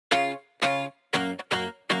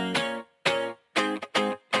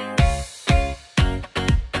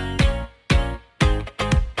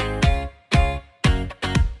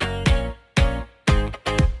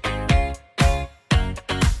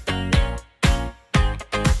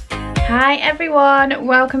Hi everyone,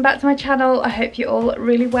 welcome back to my channel. I hope you're all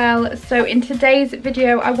really well. So in today's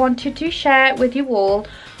video I wanted to share with you all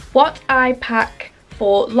what I pack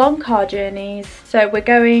for long car journeys. So we're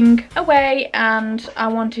going away and I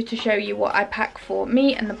wanted to show you what I pack for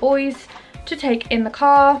me and the boys to take in the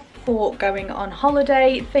car for going on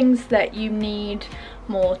holiday, things that you need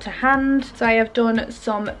more to hand. So I have done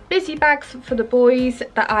some busy bags for the boys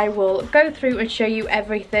that I will go through and show you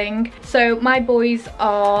everything. So my boys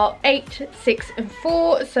are 8, 6 and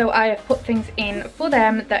 4, so I have put things in for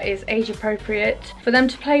them that is age appropriate for them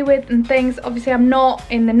to play with and things. Obviously I'm not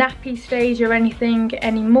in the nappy stage or anything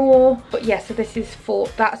anymore, but yeah, so this is for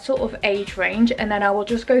that sort of age range, and then I will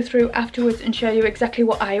just go through afterwards and show you exactly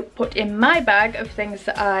what I put in my bag of things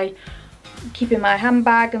that I keep in my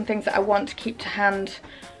handbag and things that I want to keep to hand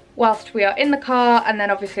whilst we are in the car, and then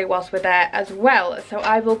obviously whilst we're there as well. So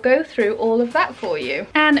I will go through all of that for you.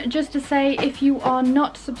 And just to say, if you are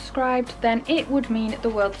not subscribed, then it would mean the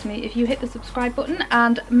world to me if you hit the subscribe button,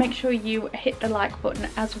 and make sure you hit the like button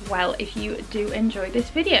as well if you do enjoy this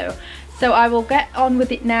video. So I will get on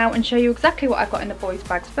with it now and show you exactly what I've got in the boys'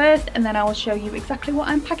 bags first, and then I will show you exactly what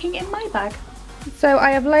I'm packing in my bag. So I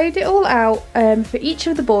have laid it all out for each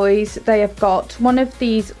of the boys. They have got one of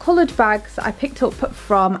these coloured bags that I picked up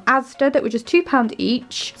from Asda that were just £2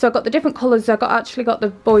 each. So I got the different colours. I actually got the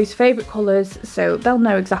boys' favourite colours, so they'll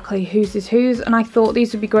know exactly whose is whose. And I thought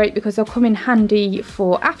these would be great because they'll come in handy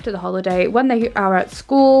for after the holiday when they are at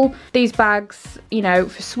school. These bags, you know,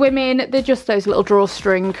 for swimming, they're just those little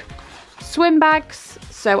drawstring swim bags.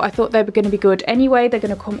 So I thought they were going to be good anyway. They're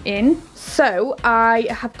going to come in. So I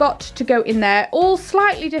have got to go in there, all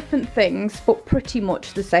slightly different things, but pretty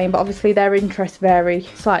much the same. But obviously their interests vary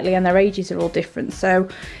slightly and their ages are all different. So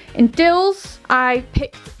in Dills, I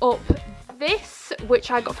picked up this,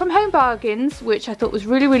 which I got from Home Bargains, which I thought was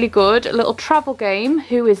really, really good. A little travel game,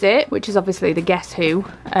 Who Is It? Which is obviously the Guess Who.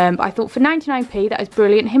 But I thought for 99p, that is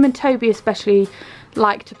brilliant. Him and Toby especially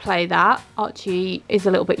like to play that. Archie is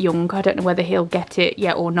a little bit young. I don't know whether he'll get it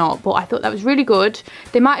yet or not, but I thought that was really good.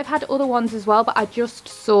 They might have had other ones as well, but I just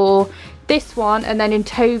saw this one. And then in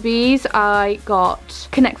Toby's I got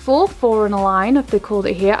Connect 4 in a line, if they called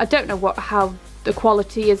it here. I don't know how the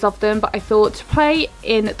quality is of them, but I thought to play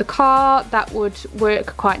in the car that would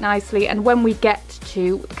work quite nicely. And when we get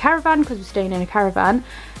to the caravan, because we're staying in a caravan,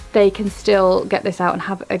 they can still get this out and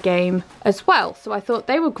have a game as well. So I thought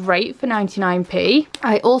they were great for 99p.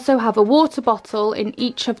 I also have a water bottle in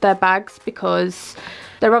each of their bags because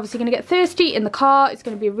they're obviously going to get thirsty in the car. It's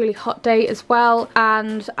going to be a really hot day as well,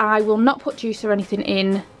 and I will not put juice or anything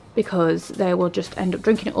in because they will just end up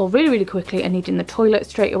drinking it all really, really quickly and needing the toilet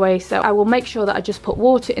straight away. So I will make sure that I just put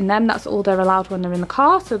water in them. That's all they're allowed when they're in the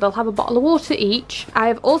car, so they'll have a bottle of water each. I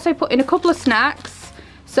have also put in a couple of snacks.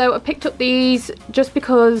 So I picked up these just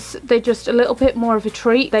because they're just a little bit more of a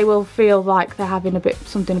treat. They will feel like they're having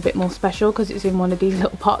something a bit more special because it's in one of these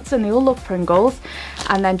little pots, and they all love Pringles.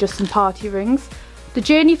 And then just some party rings. The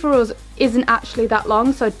journey for us isn't actually that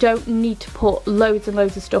long, so I don't need to put loads and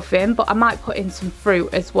loads of stuff in, but I might put in some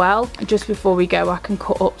fruit as well. Just before we go, I can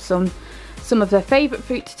cut up some of their favourite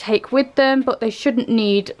fruit to take with them, but they shouldn't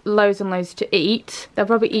need loads and loads to eat. They'll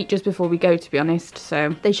probably eat just before we go, to be honest,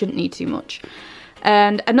 so they shouldn't need too much.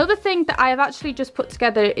 And another thing that I have actually just put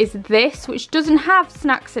together is this, which doesn't have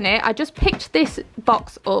snacks in it. I just picked this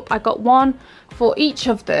box up. I got one for each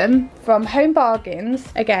of them from Home Bargains,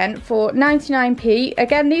 again for 99p.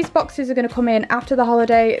 Again, these boxes are going to come in after the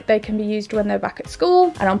holiday. They can be used when they're back at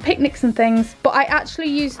school and on picnics and things. But I actually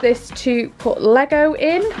used this to put Lego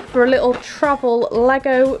in for a little travel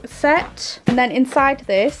Lego set. And then inside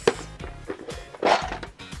this,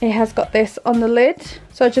 it has got this on the lid.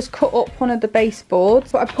 So I just cut up one of the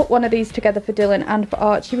baseboards. But I put one of these together for Dylan and for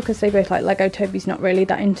Archie because they both like Lego. Toby's not really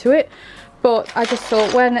that into it. But I just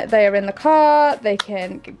thought when they are in the car, they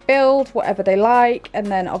can build whatever they like. And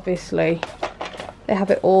then obviously they have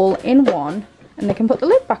it all in one. And they can put the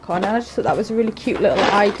lid back on. And I just thought that was a really cute little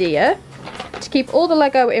idea to keep all the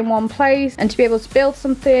Lego in one place and to be able to build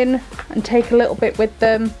something and take a little bit with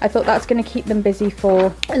them. I thought that's going to keep them busy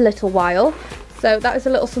for a little while. So that is a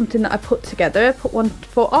little something that I put together. I put one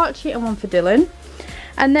for Archie and one for Dylan.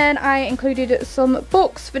 And then I included some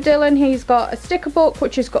books for Dylan. He's got a sticker book,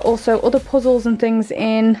 which has got also other puzzles and things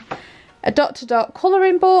in. A dot-to-dot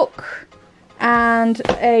colouring book. And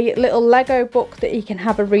a little Lego book that he can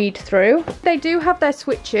have a read through. They do have their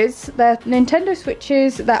Switches, their Nintendo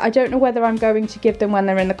Switches, that I don't know whether I'm going to give them when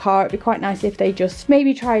they're in the car. It'd be quite nice if they just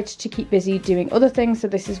maybe tried to keep busy doing other things. So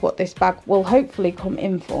this is what this bag will hopefully come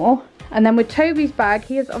in for. And then with Toby's bag,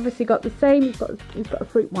 he has obviously got the same. He's got a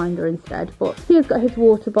fruit winder instead, but he has got his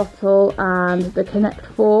water bottle and the Connect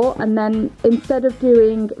 4. And then instead of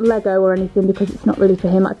doing Lego or anything, because it's not really for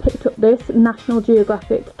him, I picked up this National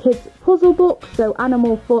Geographic Kids puzzle book, so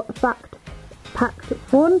Animal Fact Packed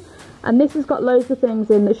Fun. And this has got loads of things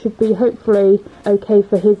in that should be hopefully okay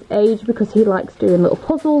for his age, because he likes doing little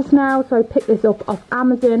puzzles now. So I picked this up off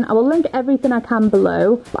Amazon. I will link everything I can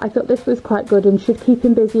below, but I thought this was quite good and should keep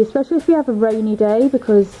him busy, especially if we have a rainy day,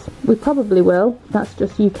 because we probably will. That's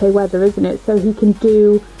just UK weather, isn't it? So he can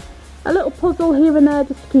do a little puzzle here and there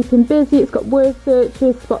just to keep him busy. It's got word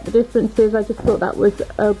searches, spot the differences. I just thought that was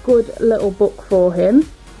a good little book for him.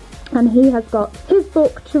 And he has got his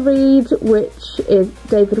book to read, which is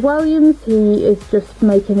David Walliams. He is just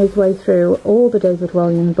making his way through all the David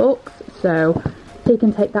Walliams books, so he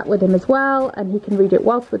can take that with him as well, and he can read it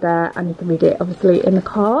whilst we're there, and he can read it obviously in the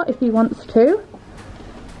car if he wants to.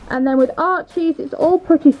 And then with Archie's, it's all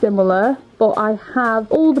pretty similar, but I have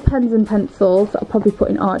all the pens and pencils that I'll probably put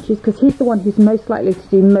in Archie's, because he's the one who's most likely to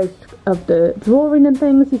do most of the drawing and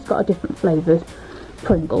things. He's got a different flavours.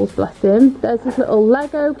 Pringles, bless him. There's this little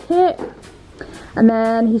Lego kit, and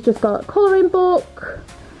then he's just got a colouring book,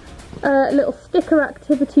 a little sticker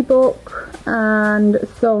activity book, and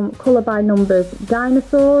some colour by numbers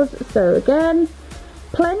dinosaurs. So again,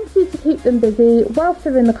 plenty to keep them busy whilst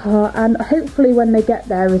they're in the car, and hopefully when they get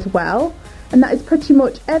there as well. And that is pretty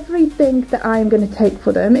much everything that I am going to take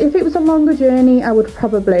for them. If it was a longer journey, I would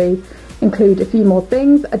probably include a few more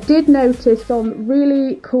things. I did notice some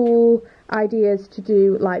really cool ideas to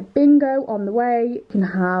do, like bingo on the way. You can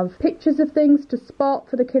have pictures of things to spot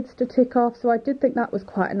for the kids to tick off, so I did think that was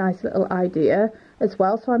quite a nice little idea as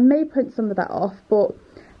well. So I may print some of that off, but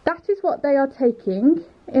that is what they are taking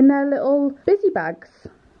in their little busy bags.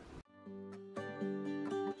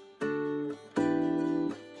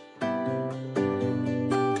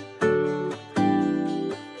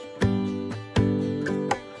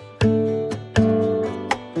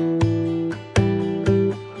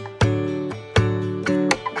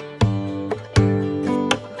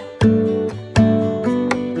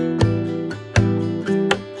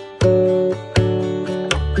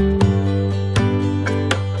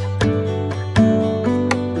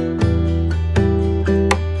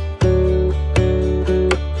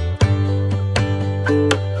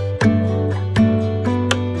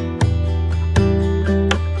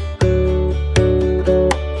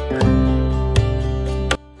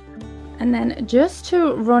 Just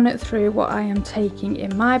to run it through what I am taking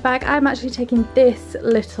in my bag, I'm actually taking this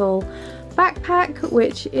little backpack,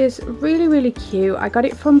 which is really cute. I got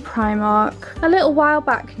it from Primark a little while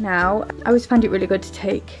back now. I always find it really good to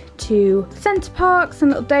take to centre parks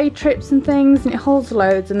and little day trips and things, and it holds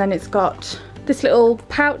loads. And then it's got this little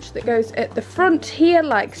pouch that goes at the front here,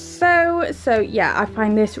 like so. So yeah, I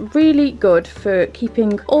find this really good for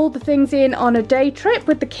keeping all the things in on a day trip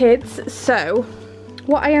with the kids. So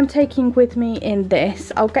what I am taking with me in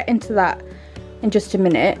this, I'll get into that in just a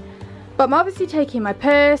minute, but I'm obviously taking my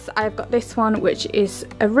purse. I've got this one, which is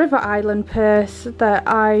a River Island purse that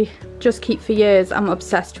I just keep for years. I'm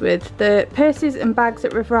obsessed with the purses and bags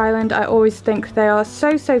at River Island. I always think they are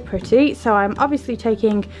so pretty, so I'm obviously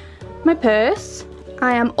taking my purse.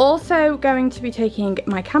 I am also going to be taking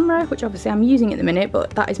my camera, which obviously I'm using at the minute, but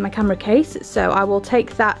that is my camera case, so I will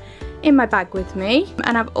take that in my bag with me.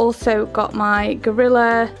 And I've also got my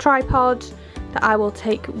Gorilla tripod that I will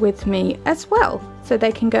take with me as well, so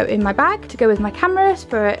they can go in my bag to go with my cameras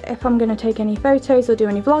for if I'm going to take any photos or do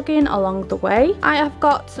any vlogging along the way. I have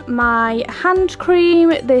got my hand cream,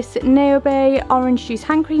 this Neobay orange juice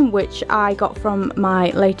hand cream, which I got from my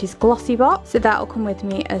latest glossy box, so that'll come with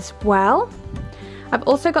me as well. I've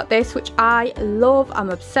also got this, which I love,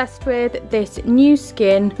 I'm obsessed with, this New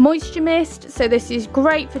Skin Moisture Mist. So this is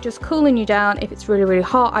great for just cooling you down if it's really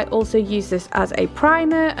hot. I also use this as a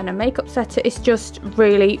primer and a makeup setter. It's just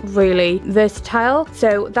really versatile.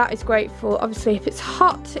 So that is great for, obviously, if it's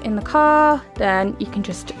hot in the car, then you can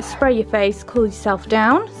just spray your face, cool yourself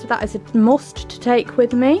down. So that is a must to take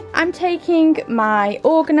with me. I'm taking my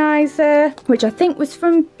organizer, which I think was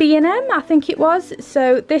from B&M, I think it was.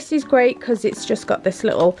 So this is great because it's just got this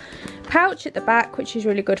little pouch at the back, which is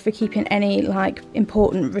really good for keeping any like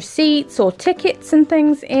important receipts or tickets and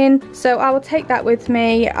things in. So I will take that with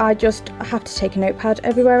me. I just have to take a notepad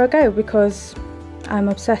everywhere I go because I'm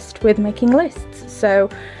obsessed with making lists. So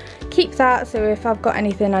keep that, so if I've got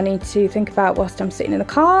anything I need to think about whilst I'm sitting in the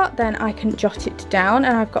car, then I can jot it down.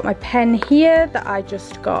 And I've got my pen here that I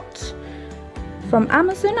just got from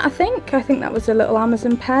Amazon, I think that was a little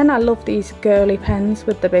Amazon pen. I love these girly pens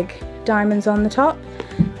with the big diamonds on the top.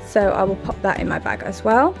 so I will pop that in my bag as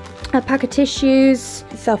well. A pack of tissues,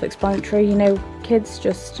 self-explanatory, you know, kids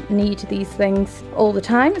just need these things all the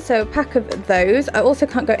time, so a pack of those. I also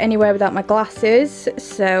can't go anywhere without my glasses,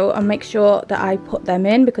 so I'll make sure that I put them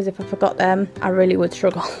in, because if I forgot them I really would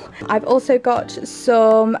struggle. I've also got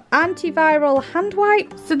some antiviral hand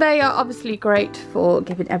wipes, so they are obviously great for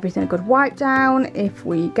giving everything a good wipe down if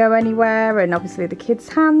we go anywhere, and obviously the kids'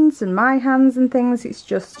 hands and my hands and things. It's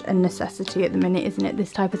just a necessity at the minute, isn't it,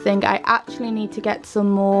 this type of thing. I actually need to get some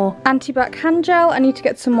more Antibac hand gel. I need to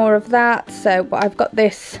get some more of that, so but I've got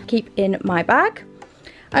this keep in my bag.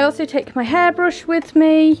 I also take my hairbrush with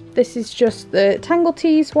me. This is just the Tangle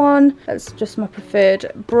Tease one. That's just my preferred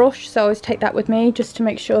brush, so I always take that with me just to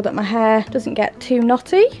make sure that my hair doesn't get too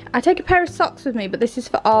knotty. I take a pair of socks with me, but this is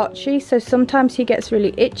for Archie, so sometimes he gets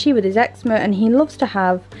really itchy with his eczema and he loves to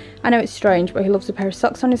have, I know it's strange, but he loves a pair of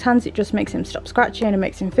socks on his hands. It just makes him stop scratching and it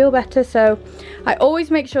makes him feel better, so I always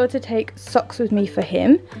make sure to take socks with me for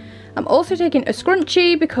him. I'm also taking a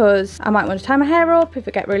scrunchie because I might want to tie my hair up if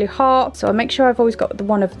it gets really hot, so I make sure I've always got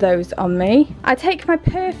one of those on me. I take my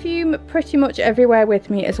perfume pretty much everywhere with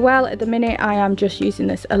me as well. At the minute I am just using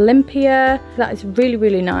this Olympia. That is really,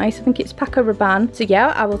 really nice. I think it's Paco Rabanne, so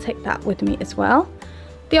yeah, I will take that with me as well.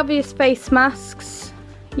 The obvious face masks,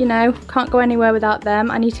 you know, can't go anywhere without them.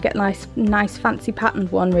 I need to get a nice fancy patterned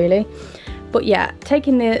one really. But yeah,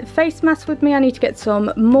 taking the face mask with me, I need to get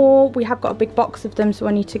some more. We have got a big box of them, so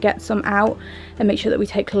I need to get some out and make sure that we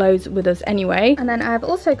take loads with us anyway. And then I've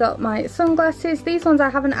also got my sunglasses. These ones I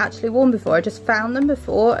haven't actually worn before, I just found them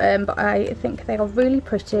before, but I think they are really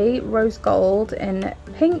pretty, rose gold and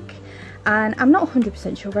pink. And I'm not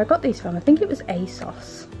 100% sure where I got these from. I think it was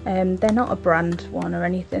ASOS. They're not a brand one or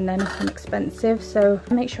anything, they're not expensive, so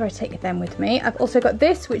make sure I take them with me. I've also got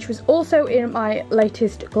this, which was also in my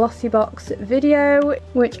latest Glossy Box video,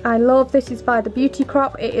 which I love. This is by the Beauty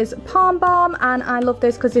Crop. It is Palm Balm, and I love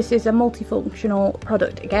this because this is a multifunctional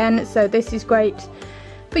product again, so this is great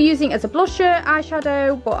for using as a blusher,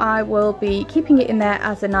 eyeshadow, but I will be keeping it in there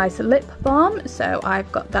as a nice lip balm, so I've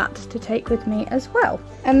got that to take with me as well.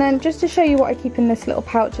 And then just to show you what I keep in this little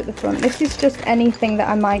pouch at the front, this is just anything that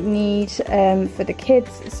I might need for the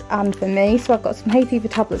kids and for me. So I've got some Hayfever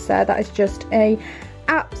tablets there. That is just a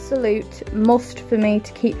absolute must for me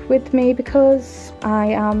to keep with me because I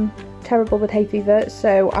am terrible with hay fever,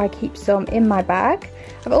 so I keep some in my bag.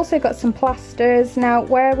 I've also got some plasters. Now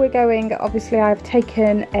where we're going, obviously I've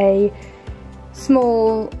taken a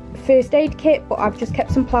small first aid kit, but I've just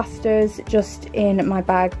kept some plasters just in my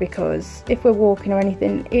bag because if we're walking or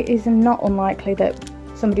anything, it is not unlikely that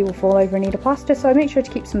somebody will fall over and need a plaster, so I make sure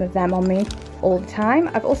to keep some of them on me all the time.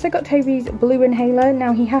 I've also got Toby's blue inhaler.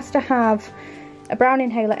 Now he has to have a brown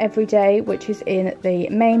inhaler every day, which is in the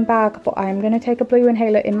main bag, but I'm going to take a blue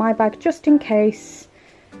inhaler in my bag just in case.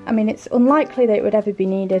 I mean, it's unlikely that it would ever be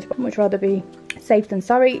needed, but I'd much rather be safe than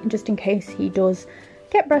sorry, just in case he does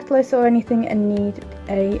get breathless or anything and need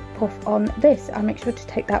a puff on this. I'll make sure to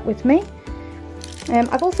take that with me.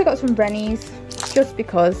 I've also got some Rennies, just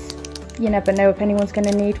because you never know if anyone's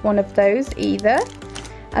going to need one of those either.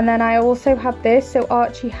 And then I also have this, so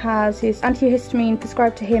Archie has his antihistamine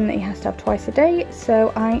prescribed to him that he has to have twice a day,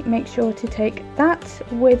 so I make sure to take that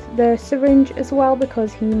with the syringe as well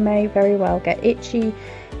because he may very well get itchy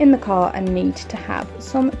in the car and need to have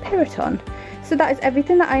some Piriton. So that is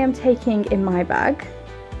everything that I am taking in my bag.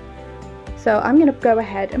 So I'm going to go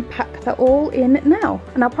ahead and pack that all in now,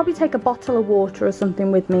 and I'll probably take a bottle of water or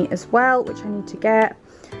something with me as well, which I need to get.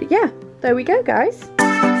 But yeah, there we go guys.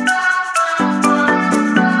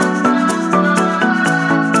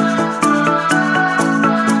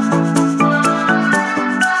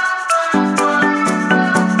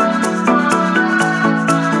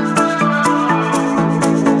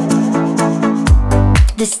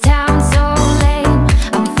 This town's so lame,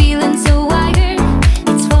 I'm feeling so wired.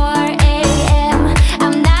 It's 4 AM,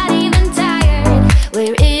 I'm not even tired.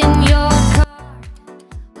 We're in your car.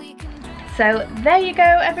 So there you go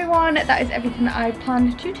everyone, that is everything that I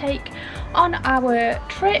planned to take on our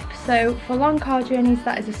trip. So for long car journeys,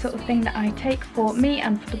 that is the sort of thing that I take for me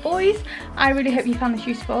and for the boys. I really hope you found this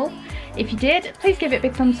useful. If you did, please give it a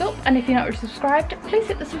big thumbs up, and if you're not already subscribed, please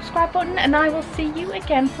hit the subscribe button, and I will see you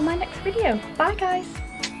again for my next video. Bye guys.